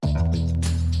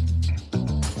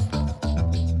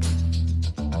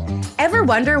Ever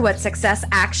wonder what success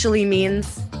actually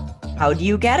means? How do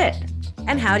you get it?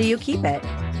 And how do you keep it?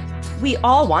 We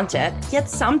all want it, yet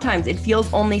sometimes it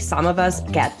feels only some of us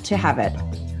get to have it.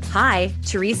 Hi,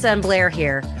 Teresa and Blair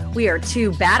here. We are two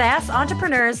badass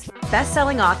entrepreneurs,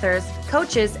 best-selling authors,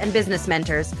 coaches, and business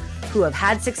mentors who have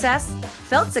had success,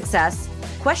 felt success,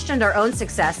 questioned our own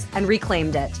success, and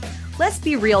reclaimed it. Let's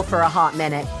be real for a hot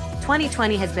minute.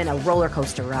 2020 has been a roller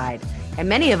coaster ride, and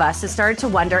many of us have started to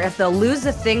wonder if they'll lose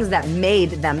the things that made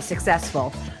them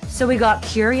successful. So we got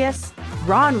curious,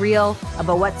 raw and real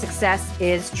about what success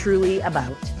is truly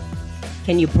about.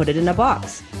 Can you put it in a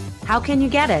box? How can you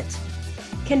get it?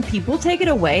 Can people take it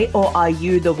away, or are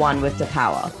you the one with the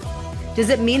power? Does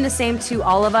it mean the same to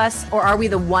all of us, or are we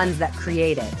the ones that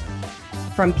create it?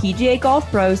 From PGA golf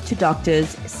pros to doctors,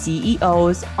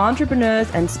 CEOs,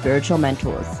 entrepreneurs, and spiritual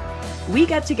mentors. We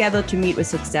get together to meet with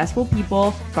successful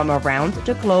people from around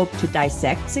the globe to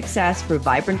dissect success through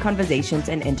vibrant conversations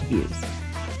and interviews.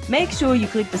 Make sure you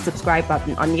click the subscribe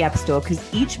button on the App Store, because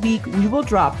each week we will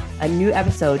drop a new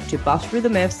episode to bust through the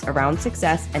myths around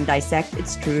success and dissect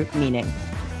its true meaning.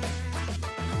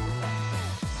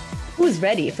 Who's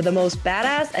ready for the most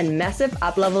badass and massive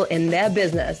up-level in their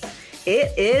business?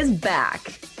 It is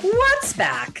back. What's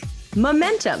back?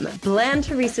 Momentum, Blair and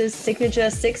Teresa's signature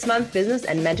 6-month business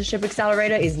and mentorship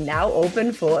accelerator, is now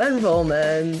open for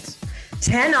enrollment.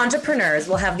 10 entrepreneurs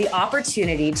will have the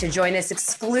opportunity to join this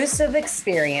exclusive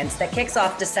experience that kicks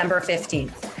off December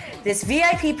 15th. This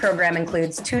VIP program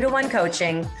includes 2-to-1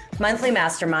 coaching, monthly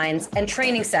masterminds, and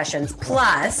training sessions,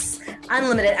 plus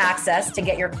unlimited access to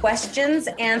get your questions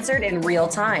answered in real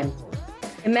time.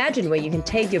 Imagine where you can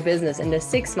take your business in the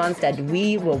 6 months that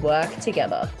we will work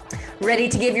together. Ready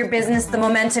to give your business the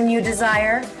momentum you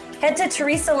desire? Head to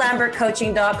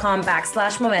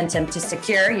teresalambertcoaching.com/momentum to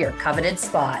secure your coveted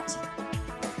spot.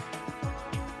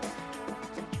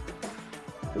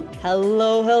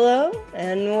 Hello,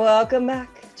 and welcome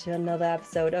back to another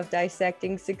episode of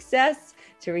Dissecting Success.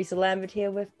 Teresa Lambert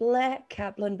here with Blair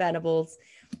Kaplan-Venables,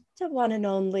 the one and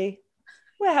only.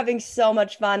 We're having so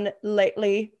much fun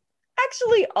lately.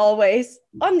 Actually, always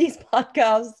on these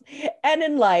podcasts and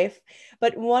in life.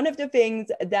 But one of the things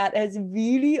that has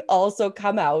really also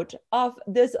come out of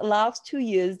this last 2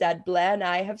 years that Blair and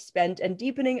I have spent and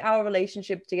deepening our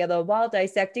relationship together while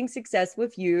dissecting success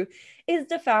with you is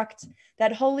the fact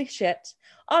that, holy shit,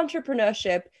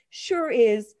 entrepreneurship sure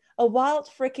is a wild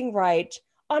freaking ride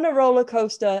on a roller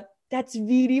coaster that's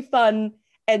really fun,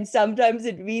 and sometimes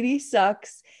it really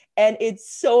sucks. And it's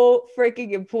so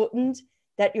freaking important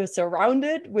that you're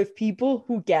surrounded with people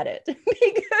who get it.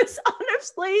 Because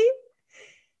honestly,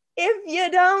 if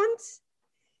you don't,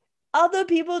 other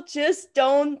people just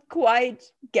don't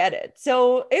quite get it.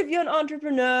 So if you're an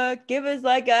entrepreneur, give us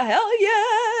like a hell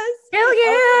yes. Hell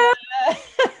yeah.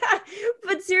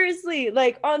 But seriously,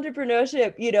 like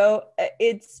entrepreneurship,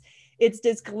 it's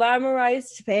this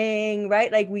glamorized thing,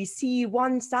 right? Like we see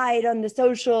one side on the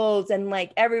socials and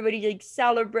like everybody like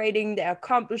celebrating their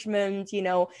accomplishments,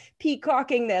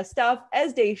 peacocking their stuff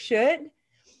as they should.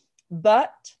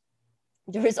 But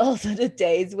there's also the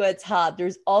days where it's hard.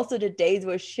 There's also the days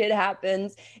where shit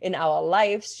happens in our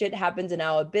lives, shit happens in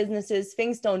our businesses.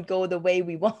 Things don't go the way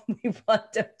we want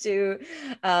them to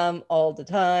all the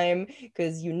time,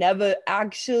 because you never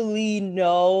actually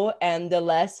know. And the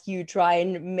less you try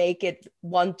and make it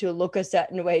want to look a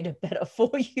certain way, the better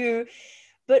for you.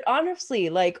 But honestly,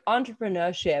 like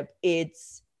entrepreneurship,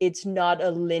 it's not a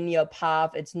linear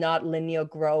path. It's not linear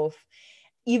growth.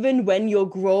 Even when you're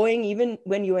growing, even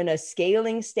when you're in a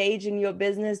scaling stage in your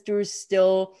business, there's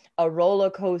still a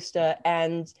roller coaster,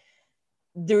 and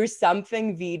there's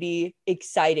something really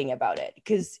exciting about it.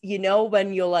 Because,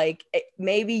 when you're like,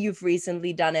 maybe you've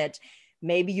recently done it,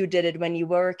 maybe you did it when you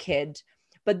were a kid,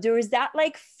 but there is that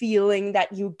like feeling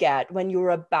that you get when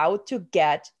you're about to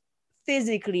get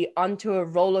physically onto a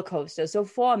roller coaster. So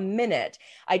for a minute,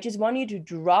 I just want you to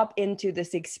drop into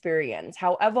this experience,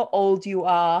 however old you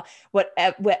are,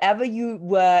 wherever you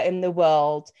were in the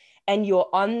world, and you're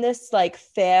on this like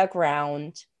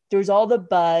fairground. There's all the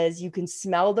buzz. You can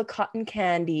smell the cotton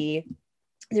candy.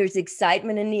 There's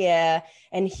excitement in the air.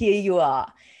 And here you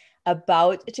are,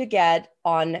 about to get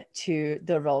onto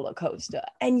the roller coaster.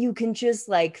 And you can just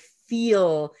like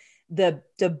feel the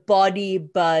body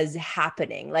buzz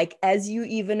happening. Like as you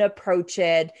even approach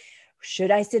it,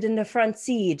 should I sit in the front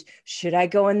seat? Should I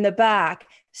go in the back?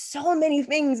 So many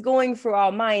things going through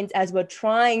our minds as we're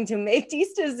trying to make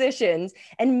these decisions.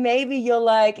 And maybe you're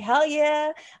like, hell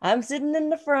yeah, I'm sitting in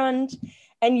the front.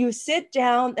 And you sit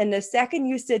down, and the second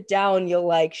you sit down, you're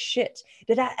like, shit,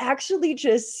 did I actually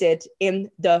just sit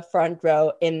in the front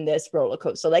row in this roller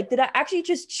coaster? Like, did I actually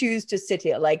just choose to sit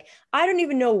here? Like, I don't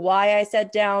even know why I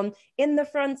sat down in the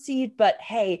front seat, but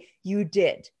hey, you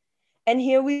did. And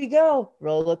here we go.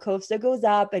 Roller coaster goes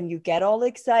up, and you get all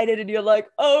excited, and you're like,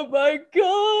 oh my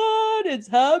God, it's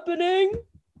happening.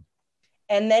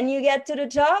 And then you get to the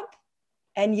top,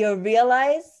 and you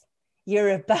realize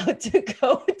you're about to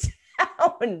go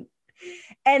down.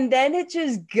 And then it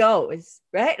just goes,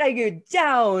 right? Like you're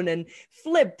down and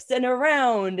flips and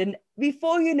around. And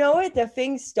before you know it, the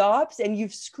thing stops and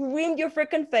you've screamed your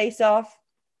freaking face off.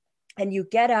 And you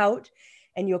get out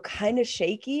and you're kind of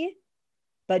shaky,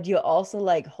 but you're also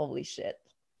like, holy shit.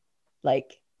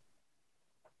 Like,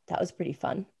 that was pretty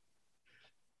fun.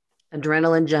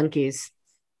 Adrenaline junkies.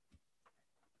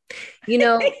 You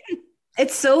know,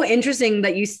 it's so interesting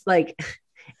that you like,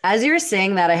 as you were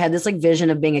saying that, I had this like vision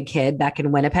of being a kid back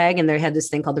in Winnipeg, and they had this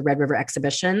thing called the Red River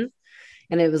Exhibition,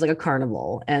 and it was like a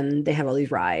carnival, and they had all these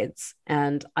rides,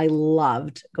 and I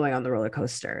loved going on the roller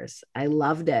coasters. I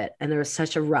loved it. And there was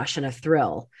such a rush and a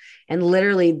thrill. And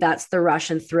literally that's the rush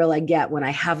and thrill I get when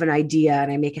I have an idea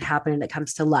and I make it happen and it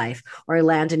comes to life, or I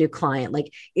land a new client.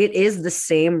 Like, it is the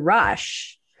same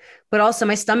rush, but also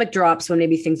my stomach drops when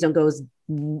maybe things don't go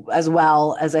as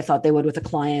well as I thought they would with a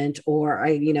client, or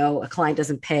a client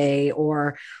doesn't pay,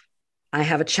 or I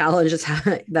have a challenge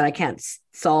that I can't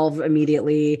solve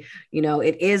immediately.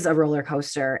 It is a roller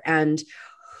coaster. And,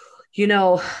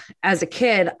 as a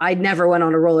kid, I never went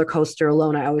on a roller coaster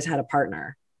alone. I always had a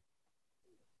partner.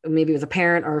 Maybe it was a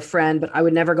parent or a friend, but I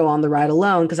would never go on the ride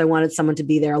alone because I wanted someone to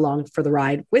be there along for the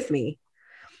ride with me.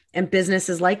 And business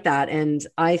is like that. And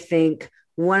I think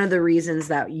one of the reasons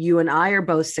that you and I are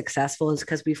both successful is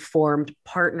because we formed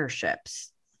partnerships.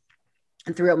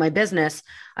 And throughout my business,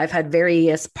 I've had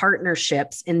various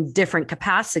partnerships in different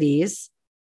capacities.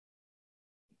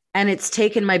 And it's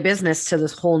taken my business to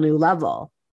this whole new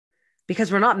level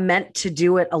because we're not meant to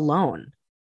do it alone.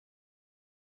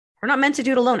 We're not meant to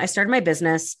do it alone. I started my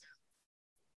business.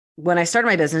 When I started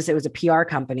my business, it was a PR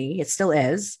company. It still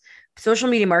is. Social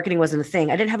media marketing wasn't a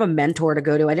thing. I didn't have a mentor to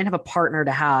go to. I didn't have a partner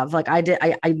to have. Like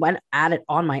I went at it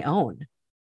on my own.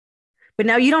 But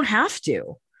now you don't have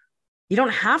to. You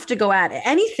don't have to go at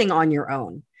anything on your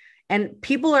own. And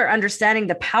people are understanding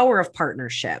the power of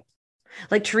partnership.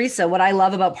 Like Teresa, what I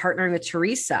love about partnering with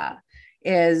Teresa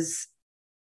is,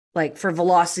 like, for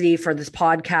Velocity, for this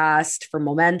podcast, for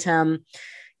Momentum,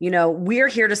 we're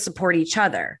here to support each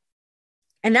other.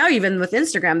 And now even with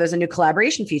Instagram, there's a new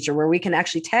collaboration feature where we can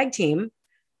actually tag team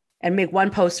and make one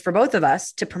post for both of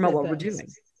us to promote what we're doing.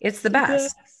 It's the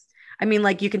best. I mean,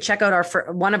 like, you can check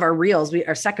out one of our reels,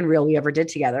 our second reel we ever did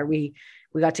together. We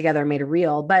got together and made a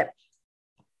reel, but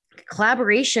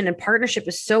collaboration and partnership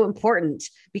is so important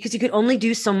because you can only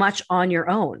do so much on your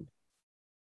own.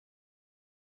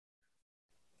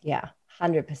 Yeah,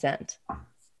 100%.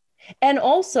 And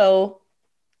also,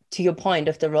 to your point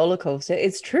of the roller coaster,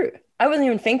 it's true. I wasn't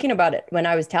even thinking about it when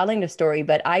I was telling the story,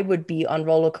 but I would be on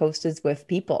roller coasters with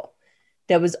people.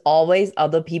 There was always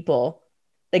other people.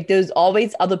 Like, there's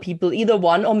always other people, either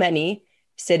one or many,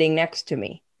 sitting next to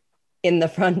me in the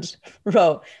front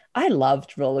row. I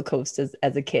loved roller coasters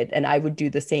as a kid, and I would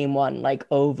do the same one like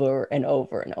over and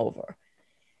over and over.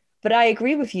 But I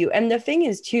agree with you. And the thing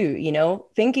is too,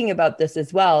 thinking about this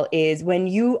as well, is when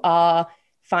you are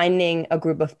finding a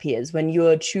group of peers, when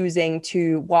you're choosing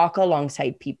to walk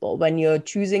alongside people, when you're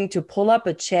choosing to pull up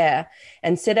a chair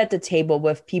and sit at the table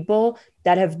with people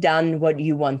that have done what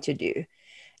you want to do,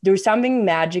 there's something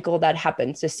magical that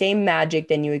happens, the same magic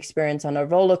than you experience on a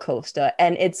roller coaster.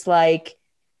 And it's like,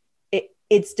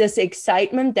 it's this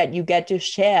excitement that you get to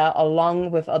share along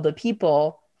with other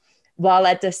people, while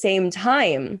at the same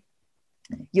time,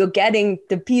 you're getting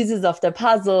the pieces of the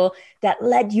puzzle that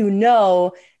let you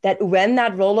know that when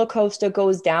that roller coaster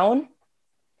goes down,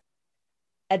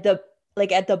 at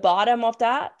the bottom of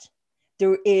that,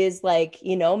 there is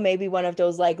maybe one of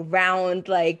those round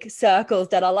circles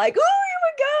that are like,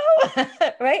 oh, here we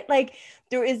go. Right? Like,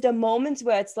 there is the moments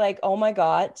where it's like, oh my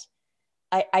God,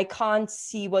 I can't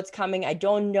see what's coming. I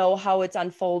don't know how it's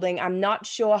unfolding. I'm not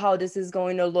sure how this is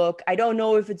going to look. I don't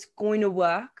know if it's going to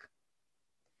work.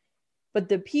 But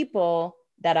the people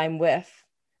that I'm with,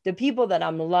 the people that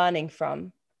I'm learning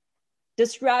from, the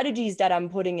strategies that I'm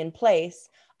putting in place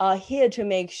are here to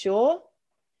make sure,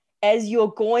 as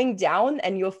you're going down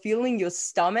and you're feeling your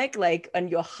stomach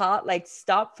and your heart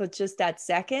stop for just that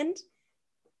second,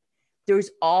 there's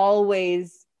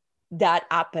always that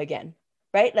up again,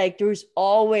 right? Like, there's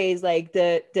always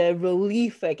the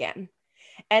relief again.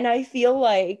 And I feel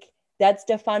like That's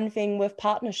the fun thing with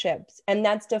partnerships. And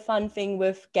that's the fun thing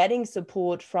with getting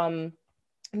support from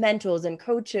mentors and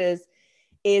coaches,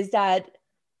 is that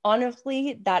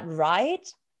honestly, that ride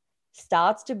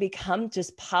starts to become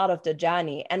just part of the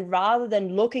journey. And rather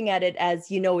than looking at it as,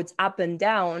 it's up and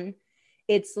down,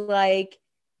 it's like,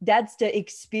 that's the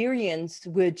experience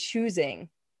we're choosing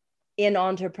in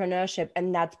entrepreneurship.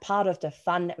 And that's part of the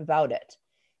fun about it,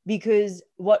 because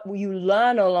what you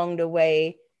learn along the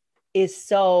way is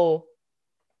so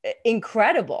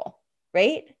incredible,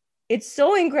 right? It's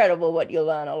so incredible what you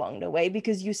learn along the way,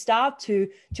 because you start to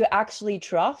actually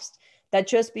trust that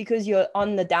just because you're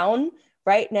on the down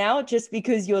right now, just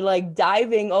because you're like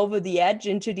diving over the edge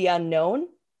into the unknown,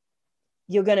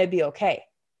 you're going to be okay.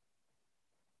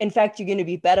 In fact, you're going to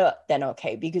be better than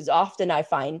okay, because often I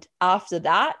find after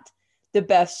that, the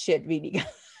best shit really,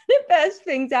 the best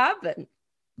things happen.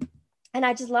 And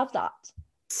I just love that.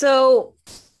 So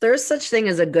there's such thing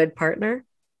as a good partner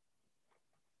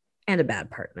and a bad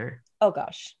partner. Oh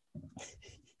gosh.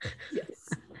 Yes.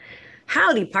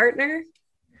 Howdy, partner.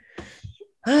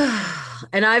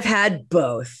 And I've had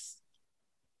both.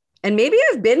 And maybe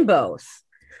I've been both.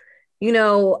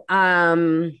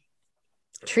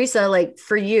 Teresa, like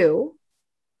for you,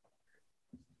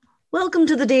 welcome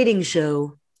to the dating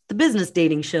show, the business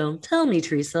dating show. Tell me,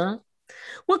 Teresa,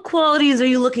 what qualities are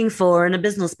you looking for in a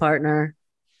business partner?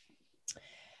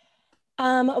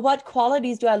 What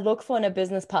qualities do I look for in a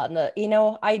business partner?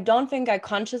 I don't think I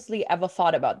consciously ever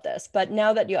thought about this, but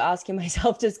now that you're asking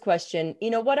myself this question,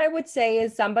 what I would say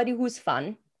is somebody who's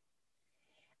fun,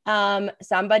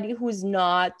 somebody who's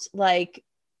not like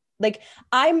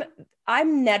I'm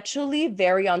naturally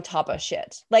very on top of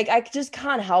shit. Like I just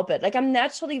can't help it. Like I'm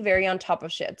naturally very on top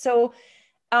of shit. So,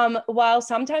 while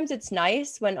sometimes it's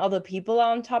nice when other people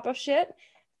are on top of shit,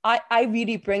 I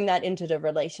really bring that into the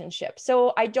relationship.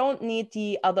 So I don't need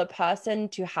the other person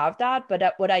to have that,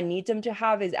 but what I need them to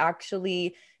have is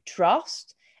actually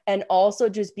trust, and also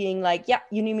just being like, yeah,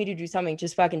 you need me to do something,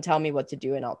 just fucking tell me what to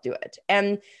do and I'll do it.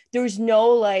 And there's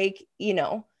no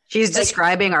She's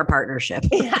describing our partnership.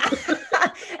 Yeah,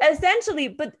 essentially,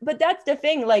 but that's the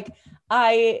thing.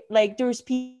 There's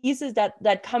pieces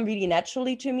that come really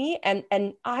naturally to me,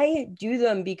 and I do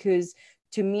them because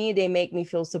to me, they make me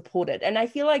feel supported. And I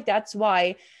feel like that's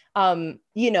why, we're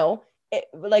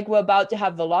about to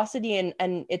have Velocity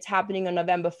and it's happening on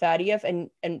November 30th,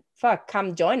 and fuck,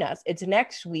 come join us. It's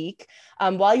next week.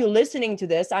 While you're listening to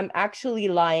this, I'm actually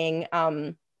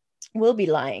will be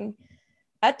lying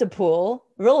at the pool,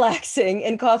 relaxing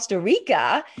in Costa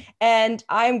Rica. And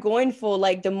I'm going for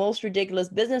the most ridiculous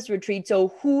business retreat. So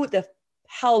who the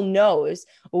hell knows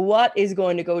what is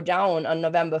going to go down on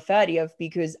November 30th,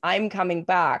 because I'm coming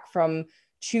back from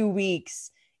 2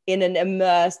 weeks in an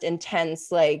immersed, intense,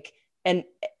 an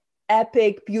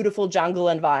epic, beautiful jungle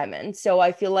environment. So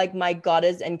I feel like my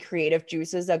goddess and creative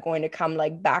juices are going to come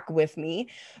back with me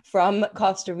from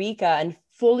Costa Rica and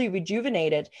fully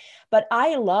rejuvenated. But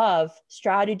I love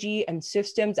strategy and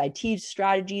systems. I teach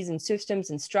strategies and systems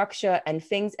and structure and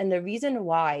things. And the reason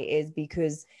why is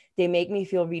because they make me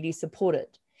feel really supported.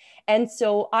 And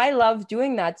so I love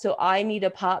doing that. So I need a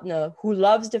partner who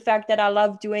loves the fact that I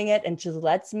love doing it and just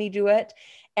lets me do it.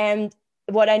 And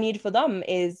what I need for them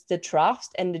is the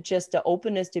trust and just the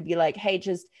openness to be like, hey,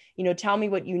 just, tell me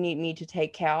what you need me to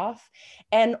take care of.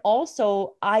 And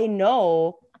also I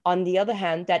know, on the other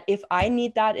hand, that if I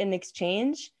need that in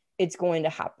exchange, it's going to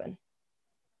happen.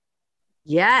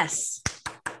 Yes.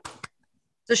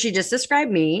 So she just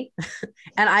described me.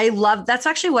 And that's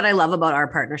actually what I love about our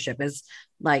partnership is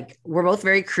we're both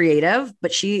very creative,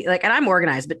 but and I'm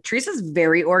organized, but Teresa's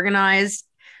very organized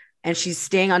and she's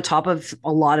staying on top of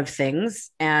a lot of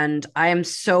things. And I am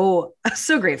so,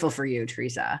 so grateful for you,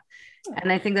 Teresa.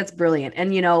 And I think that's brilliant.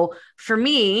 And, for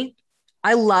me,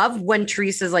 I love when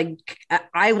Teresa's I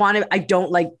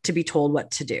don't like to be told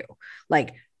what to do.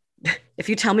 If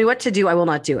you tell me what to do, I will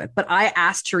not do it. But I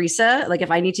asked Teresa,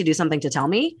 if I need to do something to tell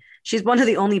me, she's one of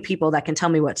the only people that can tell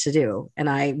me what to do. And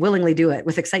I willingly do it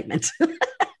with excitement.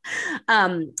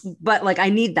 But I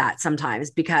need that sometimes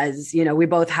because, we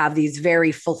both have these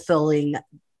very fulfilling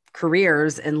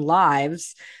careers and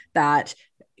lives that,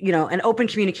 and open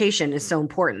communication is so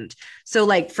important. So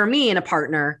for me and a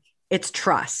partner, it's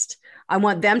trust. I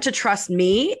want them to trust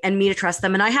me and me to trust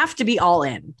them. And I have to be all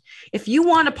in. If you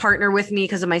want to partner with me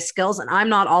because of my skills and I'm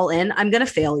not all in, I'm going to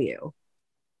fail you.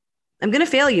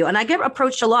 And I get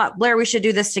approached a lot. Blair, we should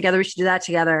do this together. We should do that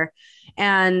together.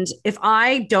 And if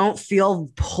I don't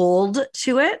feel pulled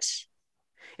to it,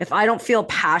 if I don't feel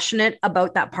passionate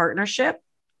about that partnership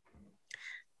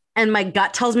and my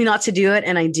gut tells me not to do it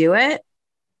and I do it,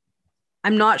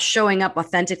 I'm not showing up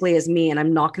authentically as me, and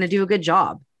I'm not going to do a good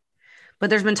job. But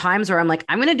there's been times where I'm like,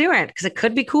 I'm going to do it because it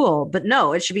could be cool. But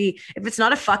no, it should be, if it's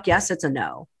not a fuck yes, it's a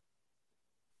no.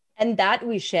 And that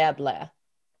we share, Blair.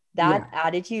 That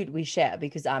attitude we share,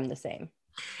 because I'm the same.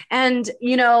 And,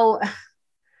 you know,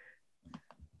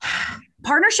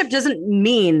 partnership doesn't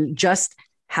mean just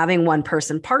having one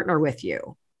person partner with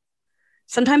you.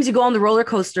 Sometimes you go on the roller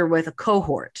coaster with a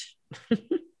cohort.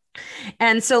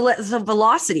 And so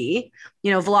Velocity,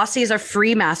 you know, Velocity is our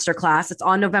free masterclass. It's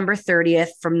on November 30th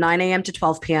from 9 a.m. to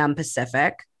 12 p.m.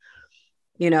 Pacific.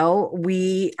 You know,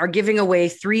 we are giving away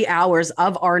 3 hours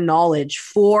of our knowledge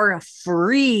for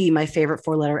free. My favorite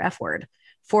 4-letter F word,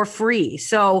 for free.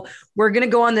 So we're going to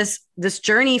go on this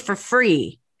journey for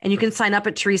free. And you can sign up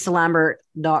at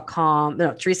teresalambert.com,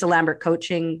 no,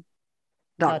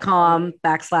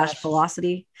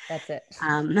 teresalambertcoaching.com/velocity. That's it.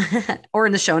 Or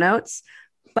in the show notes.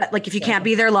 But like, if you can't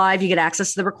be there live, you get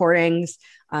access to the recordings.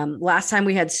 Last time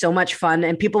we had so much fun,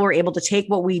 and people were able to take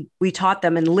what we taught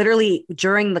them and literally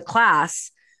during the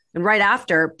class and right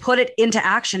after put it into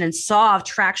action and saw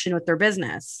traction with their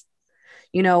business.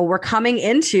 You know, we're coming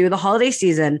into the holiday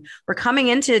season. We're coming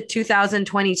into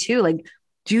 2022. Like,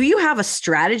 do you have a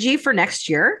strategy for next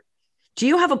year? Do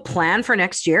you have a plan for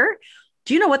next year?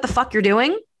 Do you know what the fuck you're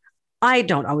doing? I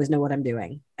don't always know what I'm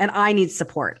doing, and I need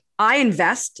support. I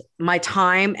invest my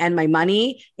time and my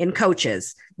money in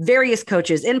coaches, various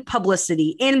coaches, in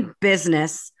publicity, in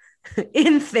business,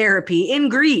 in therapy, in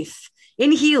grief,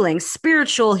 in healing,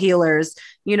 spiritual healers,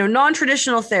 you know,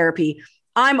 non-traditional therapy.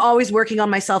 I'm always working on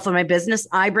myself and my business.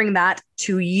 I bring that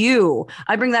to you.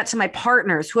 I bring that to my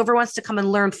partners, whoever wants to come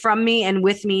and learn from me and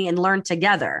with me and learn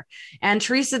together. And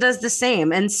Teresa does the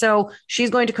same. And so she's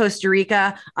going to Costa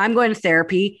Rica. I'm going to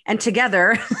therapy, and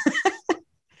together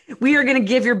we are going to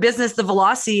give your business the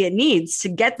velocity it needs to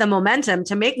get the momentum,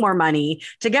 to make more money,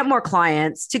 to get more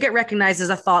clients, to get recognized as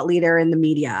a thought leader in the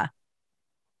media.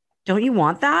 Don't you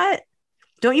want that?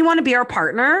 Don't you want to be our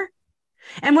partner?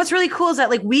 And what's really cool is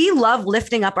that, like, we love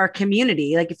lifting up our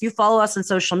community. Like, if you follow us on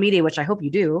social media, which I hope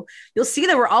you do, you'll see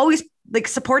that we're always like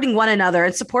supporting one another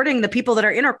and supporting the people that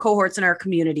are in our cohorts in our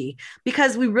community,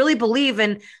 because we really believe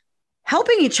in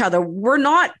helping each other. We're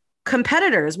not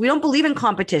competitors. We don't believe in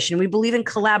competition. We believe in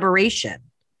collaboration,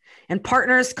 and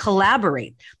partners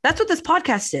collaborate. That's what this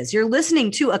podcast is. You're listening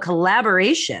to a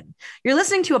collaboration. You're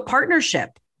listening to a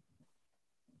partnership.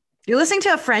 You're listening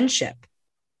to a friendship.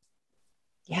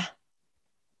 Yeah.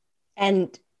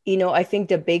 And, you know, I think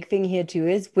the big thing here too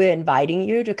is we're inviting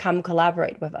you to come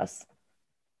collaborate with us.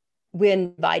 We're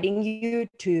inviting you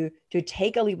to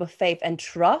take a leap of faith and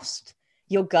trust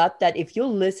your gut that if you're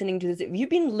listening to this, if you've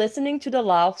been listening to the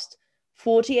last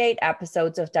 48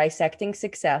 episodes of Dissecting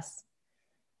Success,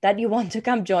 that you want to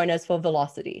come join us for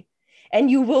Velocity.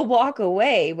 And you will walk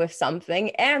away with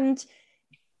something. And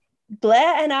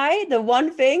Blair and I, the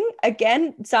one thing,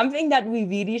 again, something that we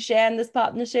really share in this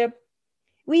partnership,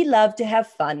 we love to have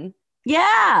fun.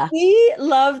 Yeah. We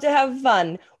love to have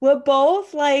fun. We're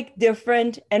both like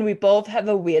different, and we both have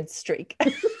a weird streak.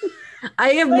 I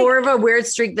have more of a weird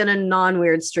streak than a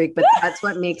non-weird streak, but that's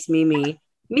what makes me me.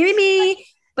 Me.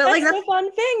 But that's like, that's a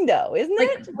fun thing though, isn't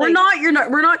it?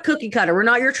 We're not cookie cutter. We're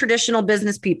not your traditional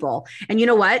business people. And you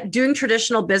know what? Doing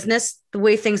traditional business the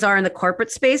way things are in the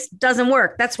corporate space doesn't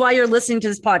work. That's why you're listening to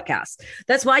this podcast.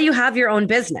 That's why you have your own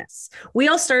business. We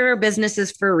all started our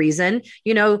businesses for a reason.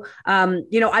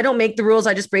 I don't make the rules.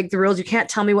 I just break the rules. You can't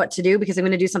tell me what to do because I'm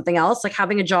going to do something else. Like,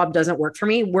 having a job doesn't work for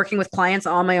me. Working with clients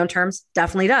on my own terms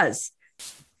definitely does.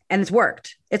 And it's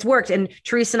worked. And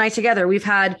Teresa and I together, we've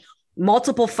had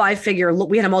multiple five-figure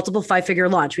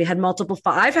launch. I've had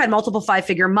multiple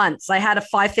five-figure months. I had a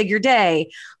 5-figure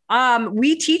day.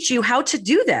 We teach you how to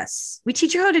do this.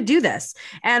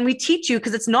 And we teach you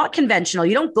because it's not conventional.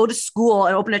 You don't go to school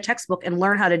and open a textbook and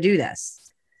learn how to do this.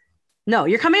 No,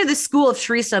 you're coming to the school of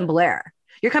Teresa and Blair.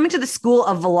 You're coming to the school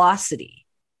of Velocity.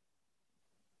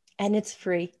 And it's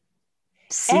free.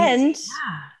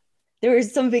 There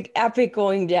is something epic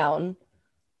going down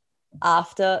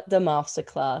after the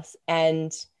masterclass.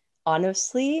 And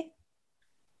honestly,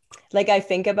 like, I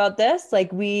think about this,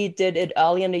 like, we did it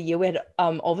early in the year. We had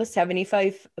over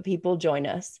 75 people join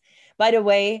us. By the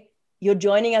way, you're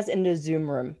joining us in the Zoom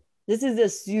room. This is a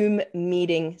Zoom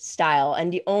meeting style.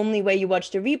 And the only way you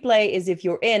watch the replay is if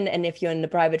you're in, and if you're in the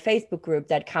private Facebook group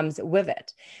that comes with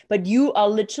it. But you are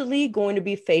literally going to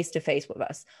be face to face with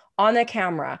us on a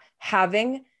camera,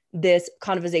 having this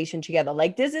conversation together.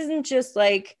 Like, this isn't just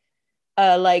like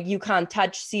you can't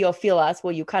touch, see, or feel us.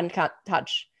 Well, you can't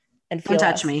touch, and feel Don't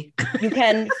touch us. me. You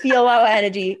can feel our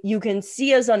energy. You can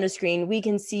see us on the screen. We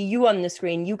can see you on the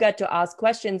screen. You get to ask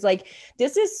questions. Like,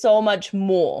 this is so much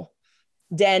more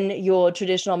than your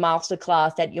traditional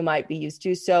masterclass that you might be used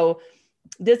to. So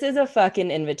this is a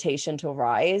fucking invitation to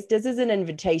rise. This is an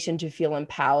invitation to feel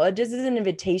empowered. This is an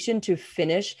invitation to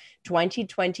finish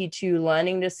 2022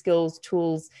 learning the skills,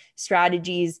 tools,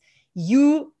 strategies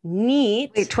you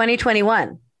need. Wait,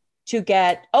 2021. To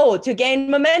gain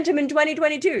momentum in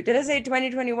 2022. Did I say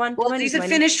 2021? Well, you said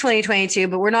finish 2022,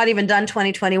 but we're not even done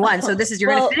 2021. So this is,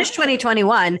 you're going to finish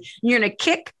 2021. You're going to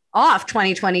kick off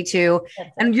 2022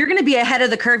 and you're going to be ahead of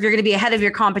the curve. You're going to be ahead of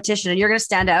your competition and you're going to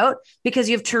stand out because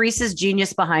you have Teresa's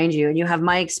genius behind you and you have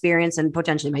my experience and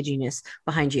potentially my genius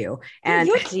behind you. And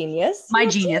your genius, my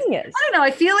genius. I don't know.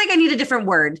 I feel like I need a different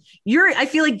word. I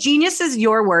feel like genius is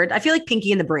your word. I feel like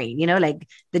Pinky in the Brain, you know, like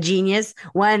the genius.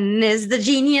 One is the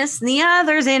genius and the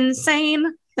other's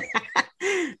insane.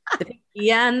 The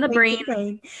Pinky and the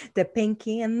Brain. The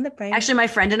Pinky and the Brain. Actually, my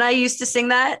friend and I used to sing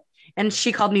that. And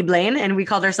she called me Blaine and we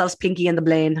called ourselves Pinky and the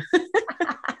Blaine.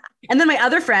 And then my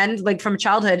other friend, like from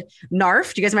childhood,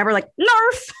 Narf. Do you guys remember like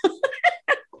Narf? Oh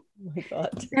my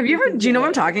God. Do you know what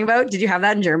I'm talking about? Did you have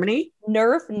that in Germany?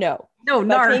 Nerf? No. No, but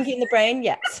Narf. Pinky in the Brain?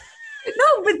 Yes.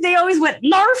 No, but they always went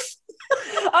Narf.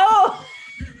 Oh,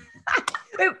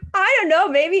 I don't know.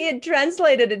 Maybe it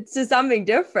translated it to something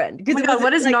different. Oh my God,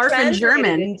 what is like Narf in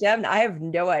German? I have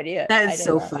no idea. That is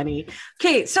so funny.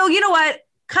 Okay, so you know what?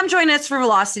 Come join us for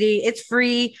Velocity. It's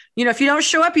free. You know, if you don't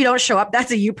show up, you don't show up.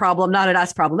 That's a you problem, not an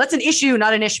us problem. That's an issue,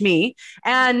 not an ish me.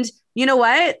 And you know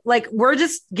what? Like, we're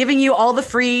just giving you all the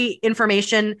free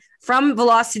information from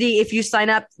Velocity. If you sign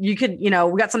up, you could, you know,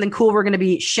 we got something cool we're going to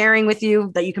be sharing with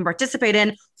you that you can participate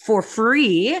in for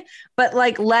free. But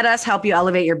like, let us help you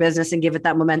elevate your business and give it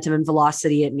that momentum and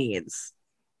velocity it needs.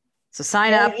 So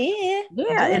sign up.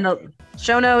 Yeah. In the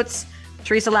show notes,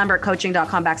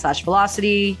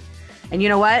 teresalambertcoaching.com/velocity. And you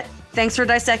know what? Thanks for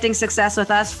dissecting success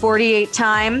with us 48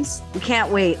 times. We can't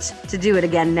wait to do it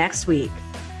again next week.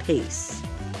 Peace.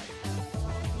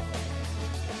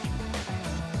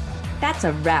 That's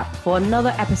a wrap for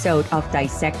another episode of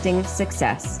Dissecting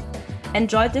Success.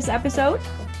 Enjoyed this episode?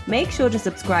 Make sure to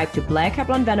subscribe to Blair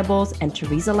Kaplan Venables and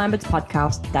Teresa Lambert's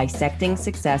podcast, Dissecting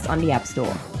Success, on the App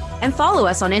Store. And follow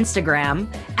us on Instagram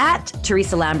at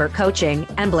Teresa Lambert Coaching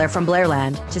and Blair from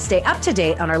Blairland to stay up to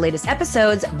date on our latest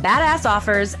episodes, badass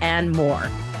offers, and more.